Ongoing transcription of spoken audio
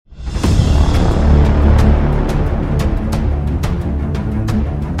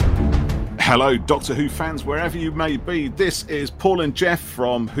Hello, Doctor Who fans, wherever you may be. This is Paul and Jeff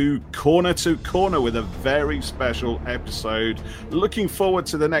from Who Corner to Corner with a very special episode. Looking forward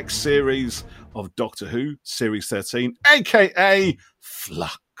to the next series of Doctor Who, Series 13, aka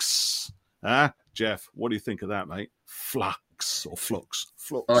Flux. Jeff, what do you think of that, mate? Flux or Flux?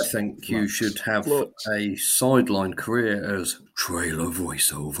 Flux. I think you should have a sideline career as trailer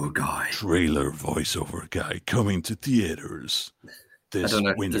voiceover guy. Trailer voiceover guy coming to theaters. I don't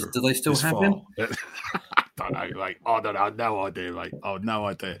know. Winter, do they still have him? I don't know. I don't know. No idea, mate. Oh, no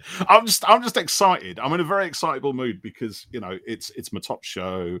idea. I'm just excited. I'm in a very excitable mood because it's my top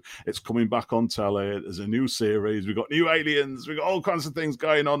show. It's coming back on telly. There's a new series. We've got new aliens. We've got all kinds of things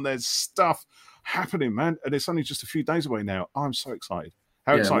going on. There's stuff happening, man. And it's only just a few days away now. I'm so excited.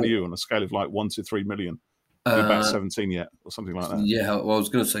 How excited are you on a scale of like 1 to 3 million? Are you about 17 yet, or something like that? Yeah, well, I was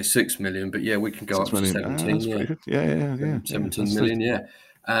going to say 6 million, but yeah, we can go up to 17. Yeah. 17 million, yeah.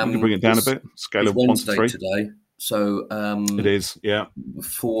 We can bring it down a bit. Scale of 1 to 3 today, so it is. Yeah,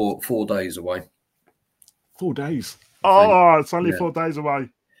 4 days away. 4 days. Oh, it's only 4 days away.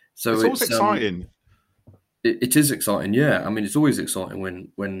 So it's always exciting. It is exciting, yeah. I mean, it's always exciting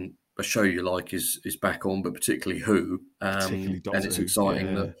when a show you like is back on, but particularly Who, and it's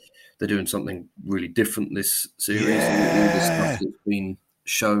exciting that they're doing something really different this series. And all the stuff that's been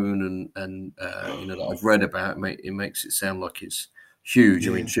shown and that I've read about, it makes it sound like it's huge.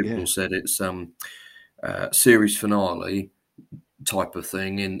 I mean, Chibnall said it's series finale type of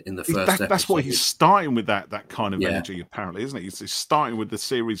thing in the first episode. That's why he's starting with that kind of energy, apparently, isn't it? He's starting with the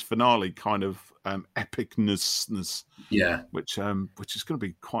series finale kind of epicness, which is going to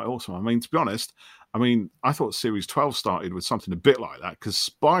be quite awesome. I mean, to be honest, I thought Series 12 started with something a bit like that because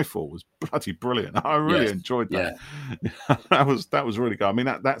Spyfall was bloody brilliant. I really enjoyed that. Yeah. that was really good. I mean,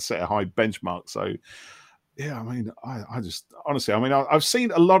 that set a high benchmark. So, yeah, I mean, I just honestly, I've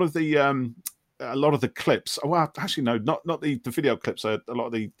seen a lot of the clips. Well, actually, no, not the video clips. A lot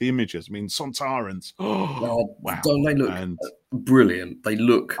of the images. I mean, Sontarans. Oh, wow! Don't they look brilliant? They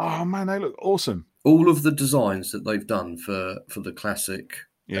look. Oh man, they look awesome. All of the designs that they've done for the classic.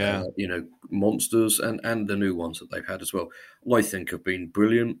 Monsters and the new ones that they've had as well, I think have been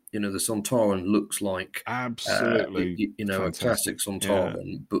brilliant. The Sontaran looks like absolutely, a classic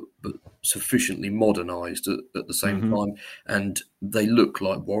Sontaran, but sufficiently modernised at the same time, and they look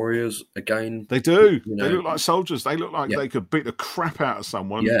like warriors again. They do. They look like soldiers. They look like they could beat the crap out of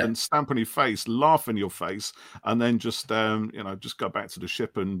someone and stamp on your face, laugh in your face, and then just just go back to the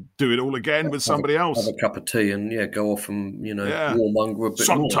ship and do it all again with somebody else. Have a cup of tea and go off and warmonger a bit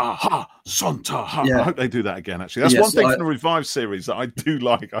more. Sontar. I hope they do that again, actually. That's one thing from the Revive series that I do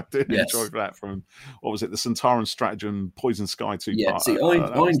like. I did enjoy that from, what was it, the Sontaran Stratagem, Poison Sky 2 part. See,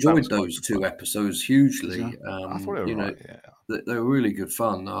 I enjoyed those 2 episodes hugely. I thought they were they were really good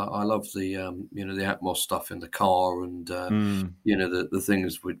fun. I love the the Atmos stuff in the car, and the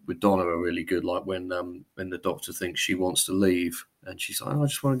things with Donna are really good. Like when the Doctor thinks she wants to leave, and she's like, "I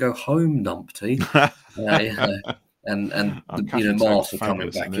just want to go home, Numpty." And Martha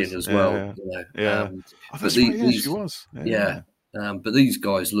coming back in as well. That's right, she was. But these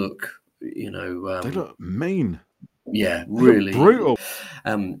guys look, they look mean. Yeah, really brutal.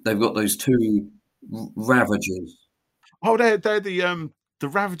 They've got those 2 Ravagers. Oh, they're the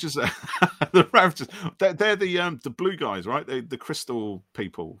Ravagers. The Ravagers. They're the blue guys, right? The crystal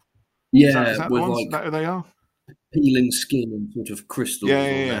people. Yeah, is that with is that who they are? Peeling skin and sort of crystals on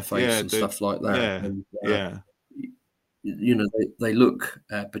their face and stuff like that. They look,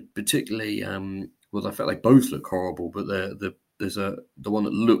 particularly. Well, I felt they both look horrible, but there's the one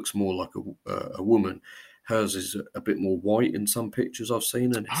that looks more like a woman. Hers is a bit more white in some pictures I've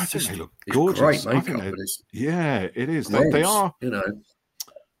seen, and I think they look gorgeous. Great makeup, but it is. Gross, they are.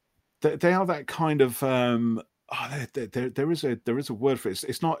 They are that kind of. There is a word for it.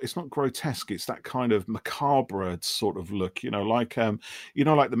 It's not grotesque. It's that kind of macabre sort of look. Like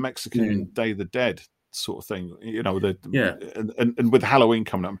the Mexican Day of the Dead sort of thing. And with Halloween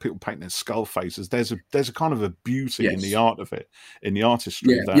coming up and people painting their skull faces, there's a kind of a beauty in the art of it, in the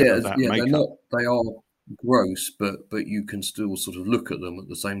artistry of that makeup. They are gross, but you can still sort of look at them at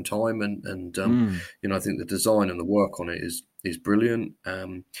the same time, and I think the design and the work on it is brilliant,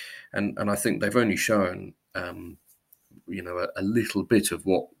 and I think they've only shown a little bit of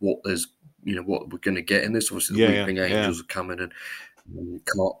what there's what we're going to get in this. Obviously, the Weeping Angels are coming, and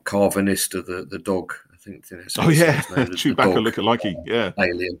Carvanista, the dog, I think. Chewbacca lookalike,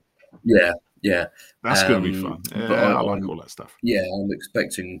 alien, that's going to be fun. But I like all that stuff. Yeah, I'm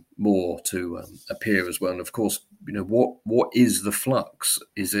expecting more to appear as well. And of course, what is the Flux?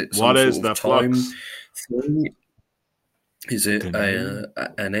 Is it some sort of time thing? Is it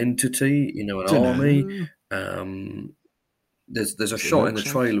an entity? An army? There's a shot in the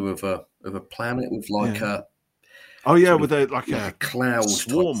trailer of a planet with like a with a cloud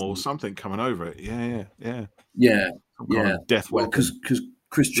swarm or something coming over it. Yeah. Some kind of death weapon. Because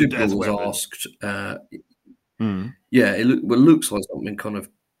Chris Chibnall was asked. It looks like something kind of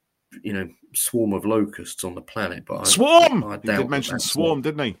swarm of locusts on the planet, but swarm. He did mention swarm,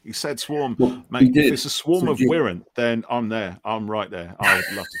 didn't he? He said swarm. Well, mate, if it's a swarm of Wirrn, then I'm there. I'm right there. I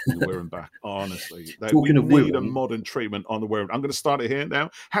would love to see the Wirrn back. Honestly, we need a modern treatment on the Wirrn. I'm going to start it here now.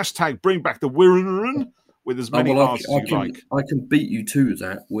 # bring back the Wirrn with as many R's as you like. I can beat you to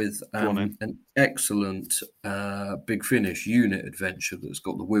that with an excellent Big Finish unit adventure that's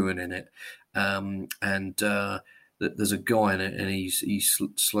got the Wirrn in it, and. There's a guy in it, and he's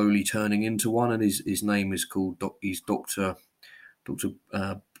slowly turning into one, and his name is called Dr.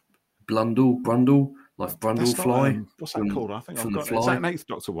 Brundle, like Brundlefly. What's that called? I think I've got it. Is that an 8th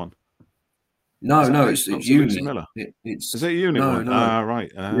Doctor one? No, it's Unit. Is it a Unit one? No.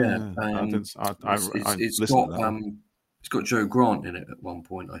 Right. It's got Joe Grant in it at one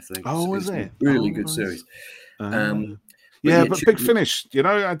point, I think. Oh, is it? Really good series. But Big Finish, you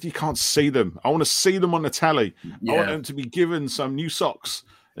can't see them. I want to see them on the telly. I want them to be given some new socks,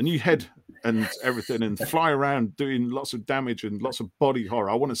 a new head and everything, and fly around doing lots of damage and lots of body horror.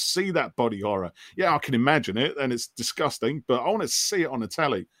 I want to see that body horror. Yeah, I can imagine it, and it's disgusting, but I want to see it on the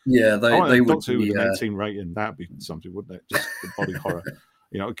telly. Yeah, they would Doctor Who with an 18 rating. That'd be something, wouldn't it? Just the body horror.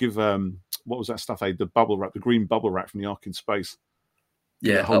 Give what was that stuff? The bubble wrap, the green bubble wrap from the Ark in Space.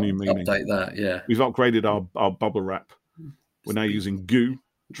 Yeah, whole new meaning. Update that. Yeah, we've upgraded our bubble wrap. We're now using goo,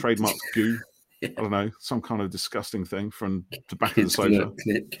 trademark goo. I don't know, some kind of disgusting thing from the back of the sofa.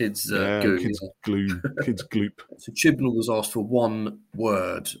 Kids glue, kids gloop. So Chibnall was asked for one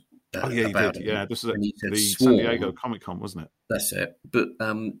word. He did. Yeah, this is the San Diego Comic-Con, wasn't it? That's it. But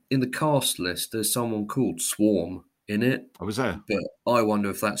in the cast list, there's someone called Swarm in it. I was there. But I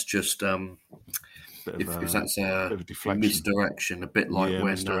wonder if that's just if that's a misdirection, a bit like when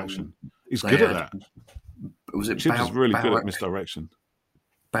misdirection. He's good at that. Was it Chips is really good at misdirection.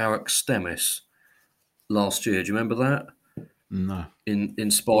 Barak Stemmis last year. Do you remember that? No. In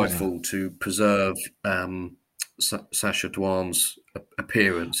Spyfall to preserve Sacha Dhawan's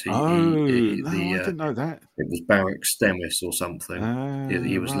appearance. I didn't know that. It was Barak Stemmis or something.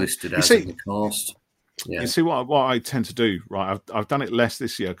 He was listed as in the cast. Yeah. You see what I tend to do, right? I've done it less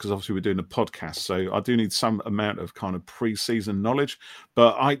this year because obviously we're doing a podcast, so I do need some amount of kind of pre-season knowledge.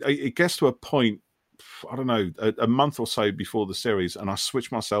 But it gets to a point, I don't know, a month or so before the series, and I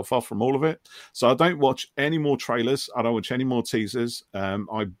switch myself off from all of it. So I don't watch any more trailers. I don't watch any more teasers.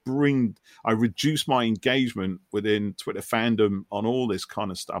 I reduce my engagement within Twitter fandom on all this kind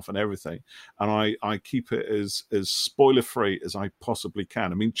of stuff and everything, and I keep it as spoiler free as I possibly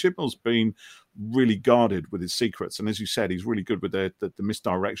can. I mean, Chibnall's been really guarded with his secrets, and as you said, he's really good with the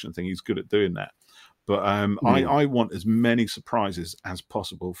misdirection thing. He's good at doing that. But I want as many surprises as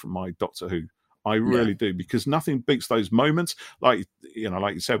possible from my Doctor Who. I really do, because nothing beats those moments, like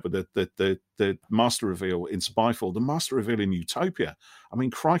you said, with the master reveal in Spyfall, the master reveal in Utopia. I mean,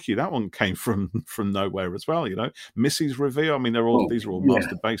 crikey, that one came from nowhere as well. Missy's reveal. I mean, these are all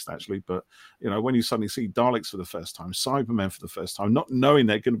master based actually, but when you suddenly see Daleks for the first time, Cybermen for the first time, not knowing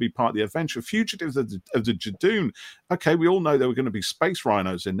they're going to be part of the adventure, fugitives of the Judoon. Okay, we all know there were going to be space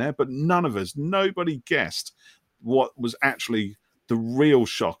rhinos in there, but nobody guessed what was actually the real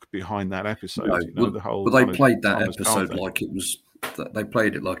shock behind that episode. The whole. But they played that episode like it was. They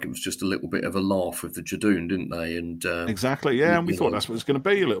played it like it was just a little bit of a laugh with the Judoon, didn't they? And exactly, yeah. And we thought that's what it was going to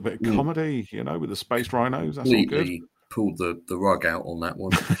be—a little bit of comedy, with the space rhinos. That's all good. Pulled the rug out on that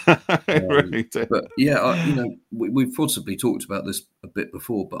one. Really did. But yeah, we've possibly talked about this a bit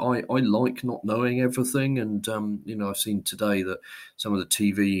before, but I like not knowing everything, and I've seen today that some of the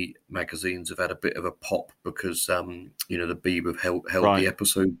TV magazines have had a bit of a pop because the Beeb have held the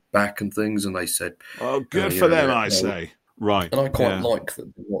episode back and things, and they said, "Oh, good for them," I say. Right, and I quite like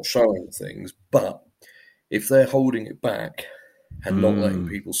that they're not showing things, but if they're holding it back and not letting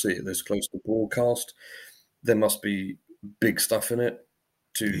people see it this close to broadcast, there must be big stuff in it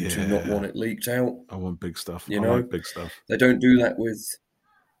to not want it leaked out. I want big stuff. I like big stuff. They don't do that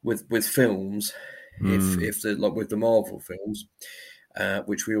with films. If they're like with the Marvel films,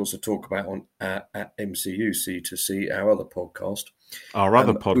 which we also talk about on at MCU C2C, our other podcast. Our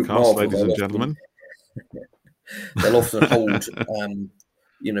other podcast, Marvel, ladies and gentlemen. They'll often hold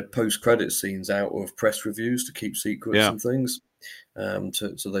post-credit scenes out of press reviews to keep secrets and things.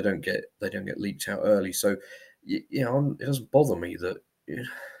 So they don't get leaked out early. So it doesn't bother me that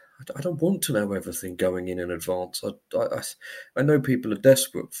I don't want to know everything going in advance. I know people are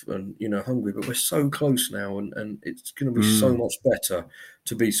desperate and hungry, but we're so close now, and it's going to be so much better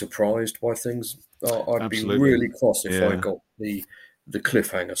to be surprised by things. I'd Absolutely. be really cross if I got the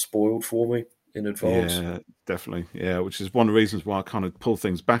cliffhanger spoiled for me in advance. Yeah, definitely. Yeah, which is one of the reasons why I kind of pull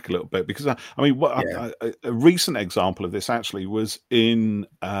things back a little bit, because I mean, a recent example of this actually was in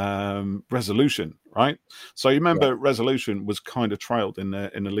Resolution, right? So you remember Resolution was kind of trailed in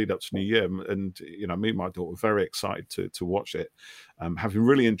the lead up to New Year, and me and my daughter were very excited to watch it, having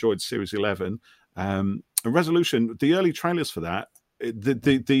really enjoyed Series 11. Resolution, the early trailers for that,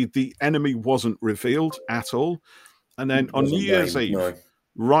 the enemy wasn't revealed at all, and then on New Year's Eve. No.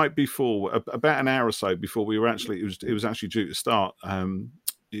 Right before, about an hour or so before we were actually, it was actually due to start.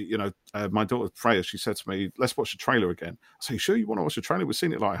 My daughter Freya, she said to me, "Let's watch the trailer again." I say, "Sure, you want to watch the trailer? We've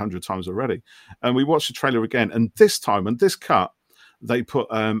seen it like 100 times already." And we watched the trailer again, and this time, and this cut, they put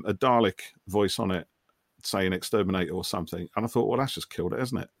a Dalek voice on it, saying "exterminate" or something. And I thought, well, that's just killed it,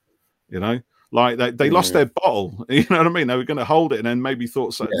 isn't it? Like they lost their bottle, you know what I mean? They were going to hold it, and then maybe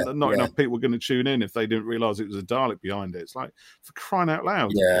thought not enough people were going to tune in if they didn't realize it was a Dalek behind it. It's like, for crying out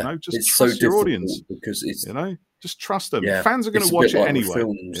loud, just trust your audience, because it's just trust them. Fans are going to watch it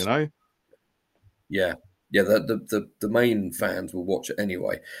anyway, Yeah, the main fans will watch it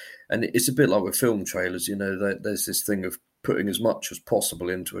anyway, and it's a bit like with film trailers. There's this thing of putting as much as possible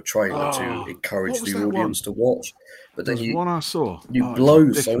into a trailer to encourage the audience to watch. But then one I saw. You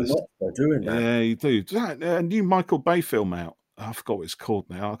blow so much by doing that. Yeah, you do. A new Michael Bay film out. I forgot what it's called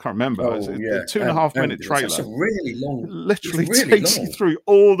now. I can't remember. It's a 2.5 minute trailer. It's a really long. Literally takes you through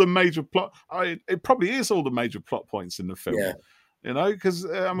all the major plot. It probably is all the major plot points in the film. Yeah. Because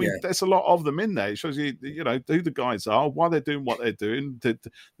there's a lot of them in there. It shows you, who the guys are, why they're doing what they're doing,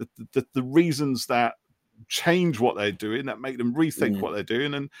 the reasons that change what they're doing, that make them rethink what they're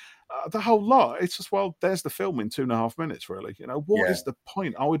doing, and the whole lot. It's just, well, there's the film in 2.5 minutes, really. What is the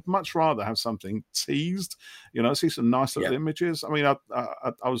point? I would much rather have something teased, see some nice little images. I mean, I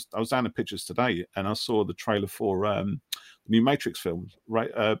was down in pictures today, and I saw the trailer for the new Matrix film,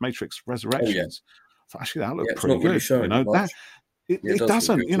 Matrix Resurrections. So actually, that looked pretty good. It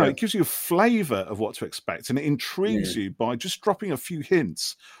doesn't, good, it gives you a flavor of what to expect, and it intrigues you by just dropping a few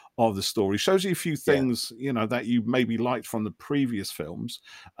hints of the story, shows you a few things that you maybe liked from the previous films,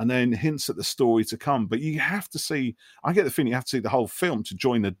 and then hints at the story to come. But you have to see, I get the feeling you have to see the whole film to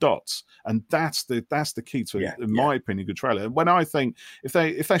join the dots, and that's the key to in my opinion, a good trailer. When I think if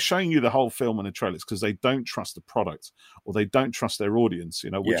they're showing you the whole film in a trailer, it's because they don't trust the product, or they don't trust their audience,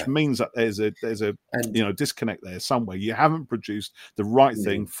 which means that there's a disconnect there somewhere. You haven't produced the right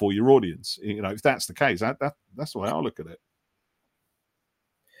thing for your audience. If that's the case, that's the way I look at it.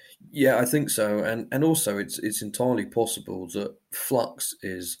 Yeah, I think so, and also it's entirely possible that Flux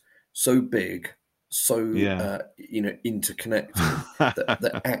is so big, so interconnected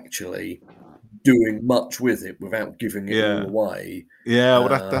that actually doing much with it without giving it all away. Yeah, well,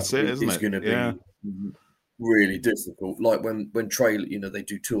 that's it, isn't it? It's going to be really difficult. Like when trailer, they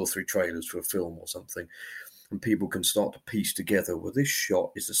do 2 or 3 trailers for a film or something. And people can start to piece together, well, this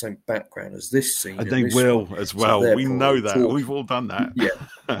shot is the same background as this scene. And they will as well. So we know that. We've all done that.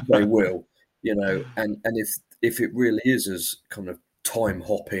 Yeah, they will. And if it really is as kind of time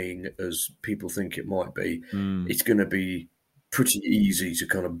hopping as people think it might be, it's going to be pretty easy to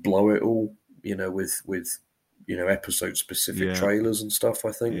kind of blow it all, with episode specific trailers and stuff,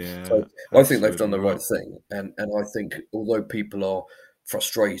 I think. Yeah, so I think they've done the right thing. And I think although people are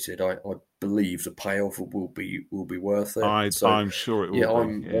frustrated, I believe the payoff will be worth it. I'm sure it will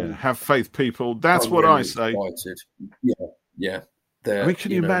be. Have faith, people. That's what I say. Excited. Yeah. I mean,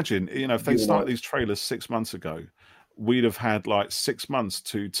 can you imagine? If they started these trailers 6 months ago, we'd have had like 6 months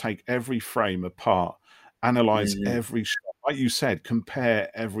to take every frame apart, analyze every shot, like you said, compare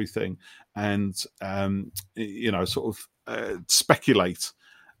everything, and sort of speculate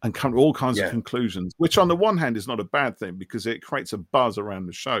and come to all kinds of conclusions, which on the one hand is not a bad thing, because it creates a buzz around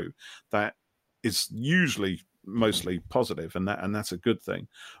the show that is usually mostly positive, and that's a good thing.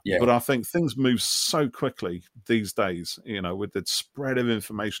 But I think things move so quickly these days, with the spread of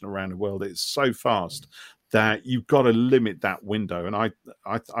information around the world. It's so fast that you've got to limit that window. And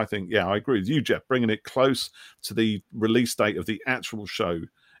I think, I agree with you, Jeff, bringing it close to the release date of the actual show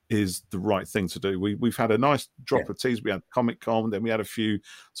is the right thing to do. We've had a nice drop of teas. We had Comic-Con, then we had a few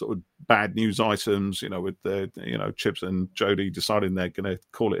sort of bad news items, with the Chips and Jodie deciding they're going to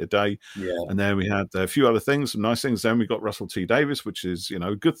call it a day. And then we had a few other things, some nice things. Then we got Russell T Davies, which is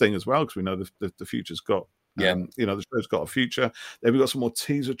a good thing as well, because we know the future's got The show's got a future. Then we've got some more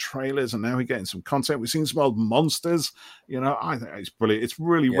teaser trailers, and now we're getting some content. We've seen some old monsters. I think it's brilliant. It's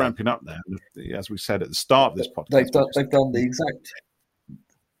really ramping up now. As we said at the start of this podcast, they've done the exact.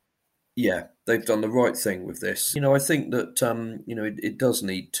 Yeah, they've done the right thing with this. I think that it does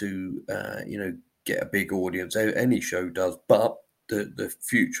need to get a big audience. Any show does, but the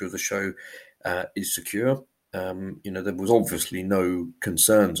future of the show is secure. There was obviously no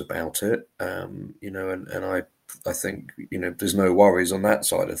concerns about it. And I think there's no worries on that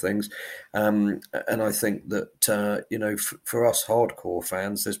side of things. And I think that for us hardcore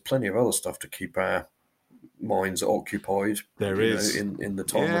fans, there's plenty of other stuff to keep our minds occupied. There is in the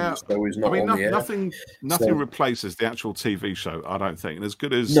time when the show is not on the air. Nothing replaces the actual TV show, I don't think. And as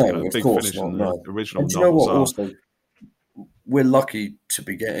good as Big Finish and the original novels are. Also, we're lucky to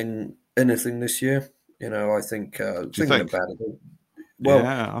be getting anything this year. I think thinking about it. Well,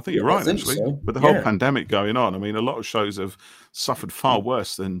 I think you're right, actually. So. With the whole pandemic going on, a lot of shows have suffered far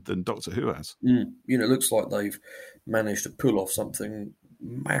worse than Doctor Who has. It looks like they've managed to pull off something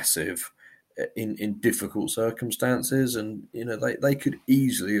massive in difficult circumstances, and they could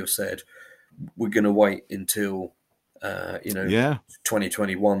easily have said, "We're going to wait until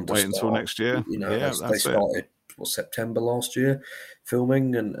 2021 to wait start. Until next year." They started September last year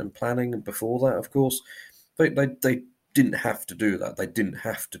filming and planning, and before that, of course, they didn't have to do that. They didn't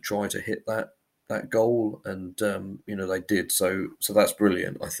have to try to hit that goal, and they did. So that's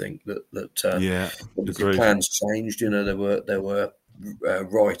brilliant. I think that the plans changed. There were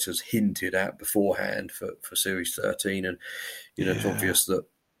writers hinted at beforehand for Series 13, and it's obvious that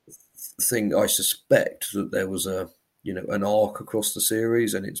I suspect that there was an arc across the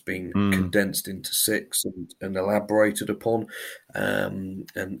series, and it's been condensed into 6 and elaborated upon, and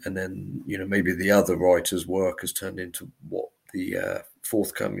then maybe the other writers' work has turned into what the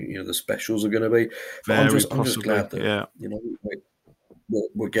forthcoming the specials are going to be. I'm just glad that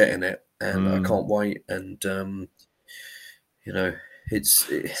we're getting it, and I can't wait. And it's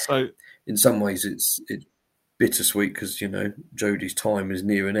in some ways it's bittersweet because Jodie's time is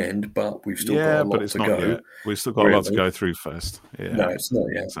near an end, but we've still got a lot to go. Yet. We've still got a lot to go through first. Yeah, no, it's not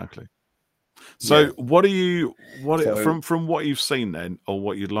yet. Exactly. So, what from what you've seen then, or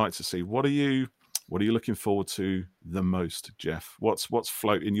what you'd like to see? What are you looking forward to the most, Jeff? What's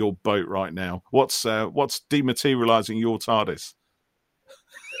floating your boat right now? What's dematerializing your TARDIS?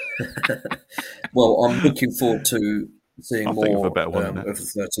 Well, I'm looking forward to seeing more of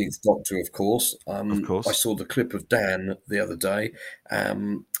the 13th Doctor, of course. I saw the clip of Dan the other day,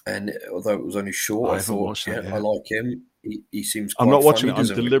 and although it was only short, I thought, I like him. He seems quite I'm not watching funny.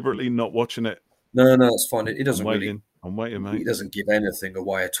 it. I'm deliberately not watching it. No, it's fine. It doesn't I'm waiting, mate. He doesn't give anything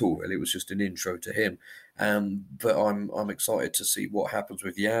away at all, really. It was just an intro to him. But I'm excited to see what happens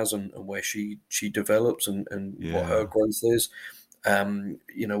with Yaz and where she develops and what her growth is. I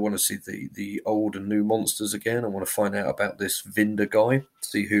want to see the old and new monsters again. I want to find out about this Vinder guy,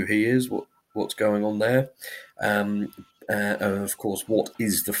 see who he is, what's going on there. And of course, what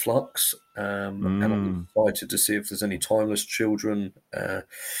is the Flux? And I'm excited to see if there's any Timeless Children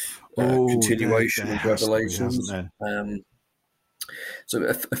continuation and revelations. So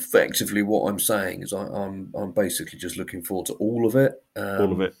effectively, what I'm saying is I'm basically just looking forward to all of it.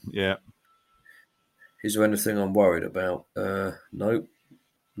 All of it, yeah. Is there anything I'm worried about? No,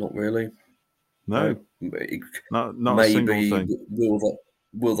 not really. No, not maybe a single thing.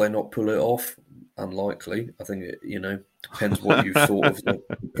 Will they not pull it off? Unlikely. I think it, depends what you thought of the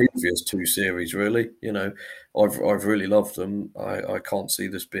previous 2 series. Really, I've really loved them. I can't see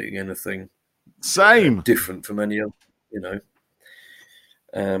this being anything different from any other.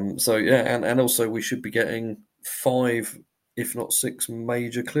 So yeah, and also we should be getting 5, if not 6,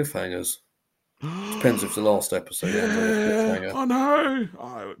 major cliffhangers. Depends if the last episode ends on a cliffhanger. I know.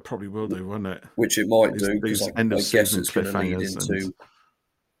 It probably will do, won't it? Which it might do, because I guess it's going to lead into.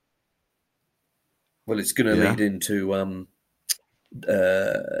 Well, it's going to lead into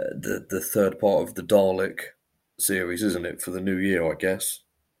the third part of the Dalek series, isn't it, for the new year? I guess.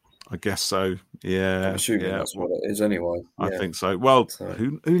 I guess so. Yeah. I'm assuming that's what it is, anyway. I think so. Well,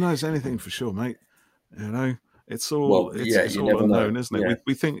 who knows anything for sure, mate? It's all it's all unknown, isn't it? Yeah.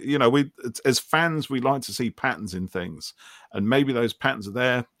 We think, as fans, we like to see patterns in things, and maybe those patterns are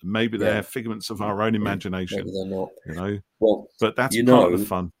there. Maybe they're figments of our own imagination. Maybe they're not. Well, but that's part of the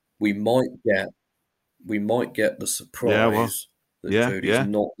fun. We might get the surprise that Jodie's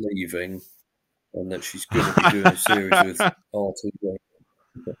not leaving, and that she's going to be doing a series with RTD.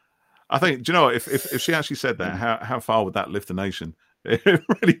 I think. Do you know what? If she actually said that, how far would that lift the nation? It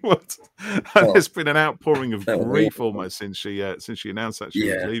really was. There's been an outpouring of grief almost since she announced that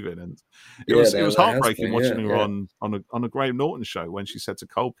she was leaving, and it was heartbreaking watching her on a Graham Norton show when she said to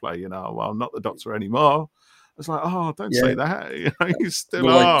Coldplay, well, I'm not the Doctor anymore. I was like, oh, don't say that. You still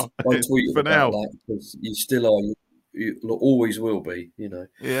are for now. Because you still are. You always will be.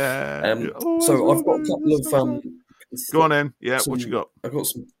 Yeah. So I've got a couple of. Go on in. Yeah. What you got? I've got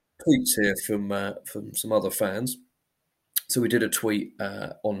some tweets here from some other fans. So we did a tweet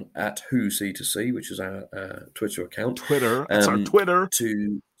on @WhoC2C, which is our Twitter account. That's our Twitter.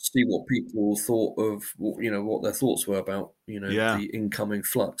 To see what people thought of, what their thoughts were about, the incoming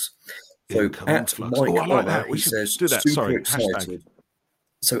Flux. So @Mike Honor, he says, super excited.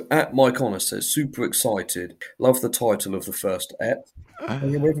 So @Mike Honor says, super excited. Love the title of the first ep.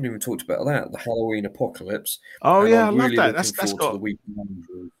 We haven't even talked about that, the Halloween Apocalypse. Oh, yeah, I love that. That's got the weekend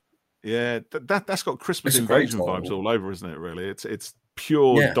Andrew. Yeah, that's got Christmas Invasion vibes all over, isn't it? Really, it's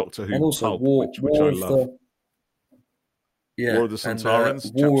pure Doctor Who, and also pulp, War which I love. War of the Sontarans.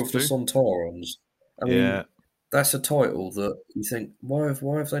 And, War of the Sontarans. I mean, that's a title that you think, why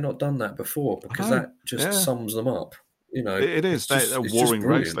have they not done that before? Because that just sums them up. It is. They're a warring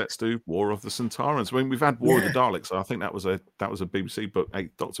race. Let's do War of the Sontarans. I mean, we've had War of the Daleks. So I think that was a BBC book, a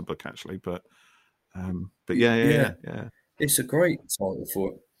Doctor book actually. But yeah. It's a great title for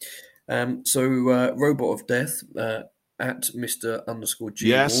it. So Robot of Death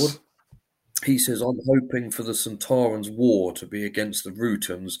 @Mr_G Ward. He says, I'm hoping for the Sontarans' war to be against the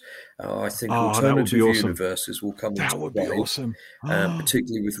Rutans. I think alternative universes will come into play. That would be awesome.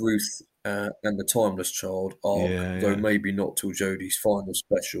 Particularly with Ruth and the Timeless Child arc, though maybe not till Jodie's final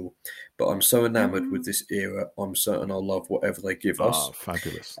special. But I'm so enamoured with this era, I'm certain I'll love whatever they give us. Oh,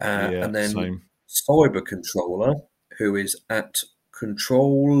 fabulous. And then Cyber Controller, who is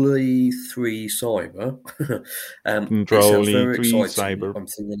 @Controlly3Cyber.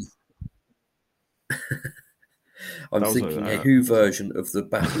 Controlly3Cyber. I'm thinking a Who version of the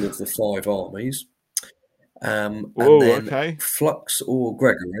Battle of the Five Armies. And then Flux or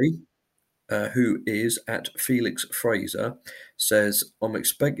Gregory, who is @Felix Fraser, says, I'm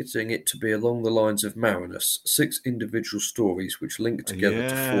expecting it to be along the lines of Marinus, 6 individual stories which link together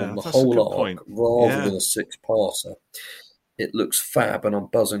to form the whole arc rather than a 6-parter. It looks fab, and I'm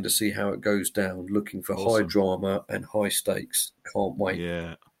buzzing to see how it goes down. Looking for high drama and high stakes. Can't wait.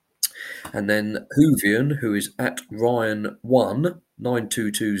 Yeah. And then Whovian, who is @Ryan1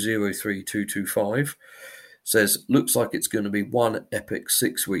 922032225, says, looks like it's going to be one epic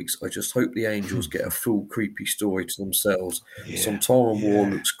 6 weeks. I just hope the Angels get a full creepy story to themselves. Sontaran War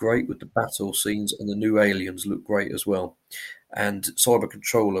looks great with the battle scenes, and the new aliens look great as well. And Cyber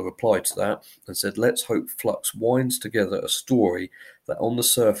Controller replied to that and said, let's hope Flux winds together a story that on the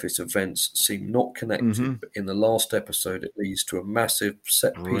surface events seem not connected, but in the last episode it leads to a massive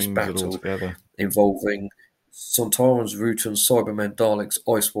set-piece battle involving Sontarans, Rutans, Cybermen, Daleks,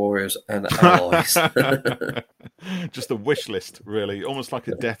 Ice Warriors, and allies. Just a wish list, really. Almost like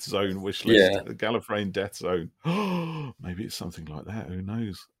a Death Zone wish list. A Gallifreyan Death Zone. Maybe it's something like that. Who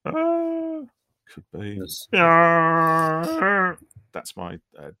knows? Could be. Yes. That's my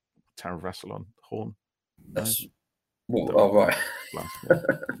Tara Vassalon horn. That's right.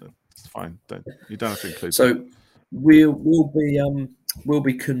 It's fine. You don't have to include. So that. We'll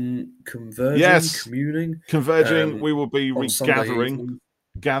be converging. We will be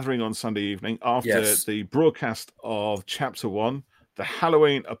gathering on Sunday evening after the broadcast of Chapter 1, the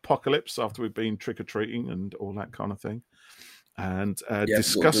Halloween Apocalypse, after we've been trick or treating and all that kind of thing, and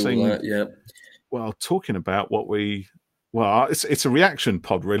discussing. Well, talking about what it's a reaction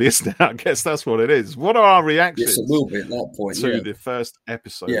pod, really, isn't it? I guess that's what it is. What are our reactions? Yes, it will be at that point. To the first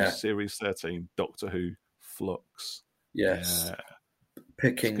episode of Series 13, Doctor Who Flux. Yes.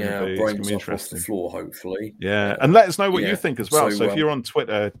 Picking our brains off the floor, hopefully. Yeah, and let us know what you think as well. So if you're on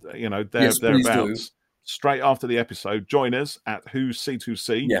Twitter, thereabouts, straight after the episode, join us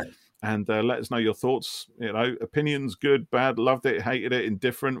 @WhoC2C. Yeah. And let us know your thoughts, opinions, good, bad, loved it, hated it,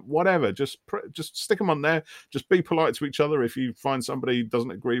 indifferent, whatever. Just stick them on there. Just be polite to each other. If you find somebody doesn't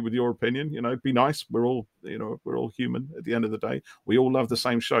agree with your opinion, be nice. We're all human at the end of the day. We all love the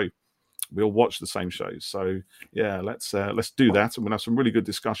same show. We all watch the same shows. So let's do that, and we'll have some really good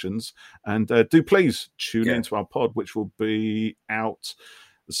discussions. And do please tune into our pod, which will be out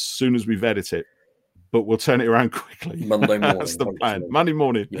as soon as we've edited it. But we'll turn it around quickly. Monday morning. That's the plan. Monday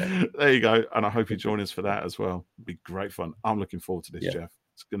morning. Yeah. There you go. And I hope you join us for that as well. It'll be great fun. I'm looking forward to this, Jeff.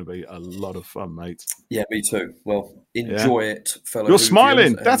 It's going to be a lot of fun, mate. Yeah, me too. Well, enjoy it, fellow. You're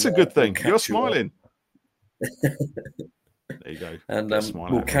smiling. That's a good thing. You're smiling. There you go. And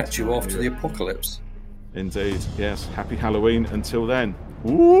we'll catch you after the apocalypse. Indeed, yes. Happy Halloween until then.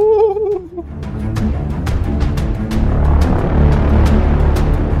 Ooh.